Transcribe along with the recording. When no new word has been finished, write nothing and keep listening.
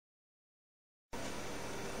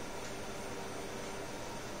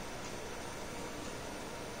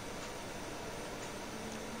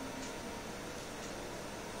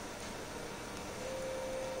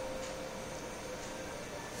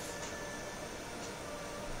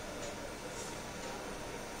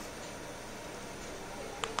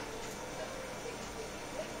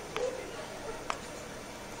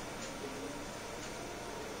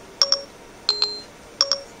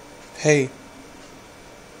Hey,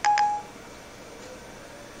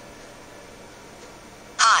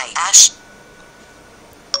 Hi, Ash.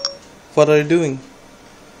 what are you doing?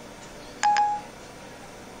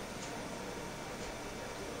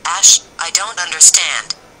 Ash, I don't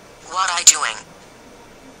understand. What I doing?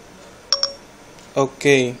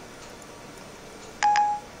 Okay,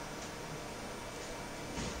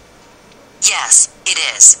 Yes, it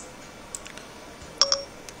is.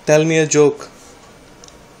 tell me a joke.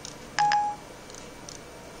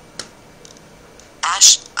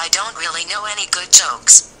 Ash, I don't really know any good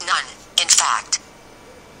jokes. None, in fact.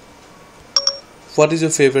 What is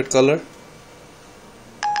your favorite color?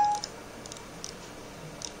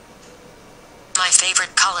 My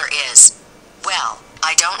favorite color is, well,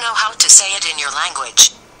 I don't know how to say it in your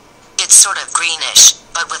language. It's sort of greenish,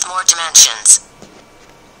 but with more dimensions.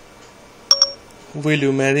 Will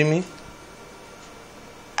you marry me?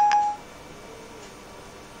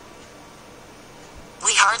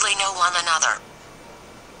 We hardly know one another.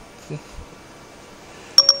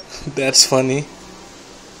 That's funny.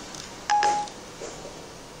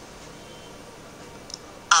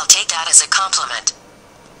 I'll take that as a compliment.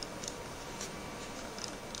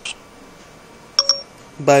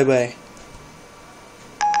 Bye bye.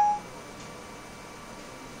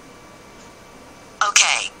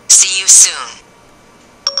 Okay, see you soon.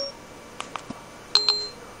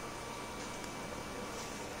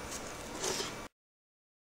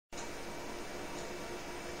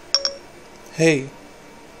 Hey,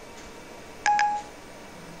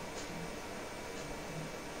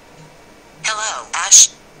 Hello, Ash.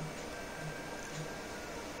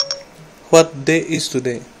 what day is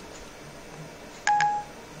today?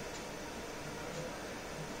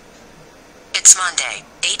 It's Monday,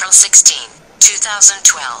 April 16,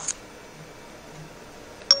 2012.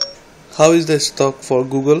 How is the stock for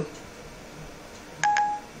Google?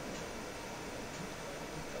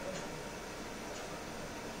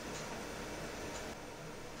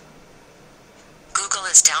 Google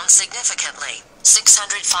is down significantly,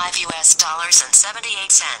 $605 and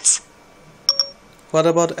 78 cents. What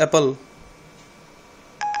about Apple?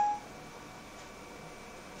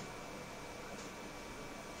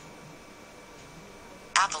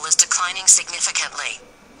 Apple is declining significantly,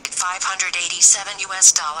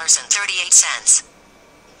 $587 and 38 cents.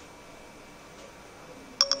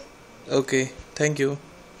 Okay, thank you.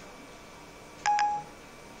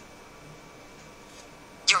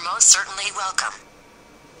 You're most certainly welcome.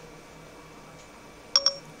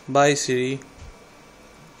 Bye Siri.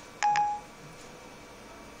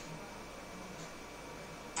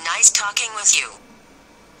 Nice talking with you.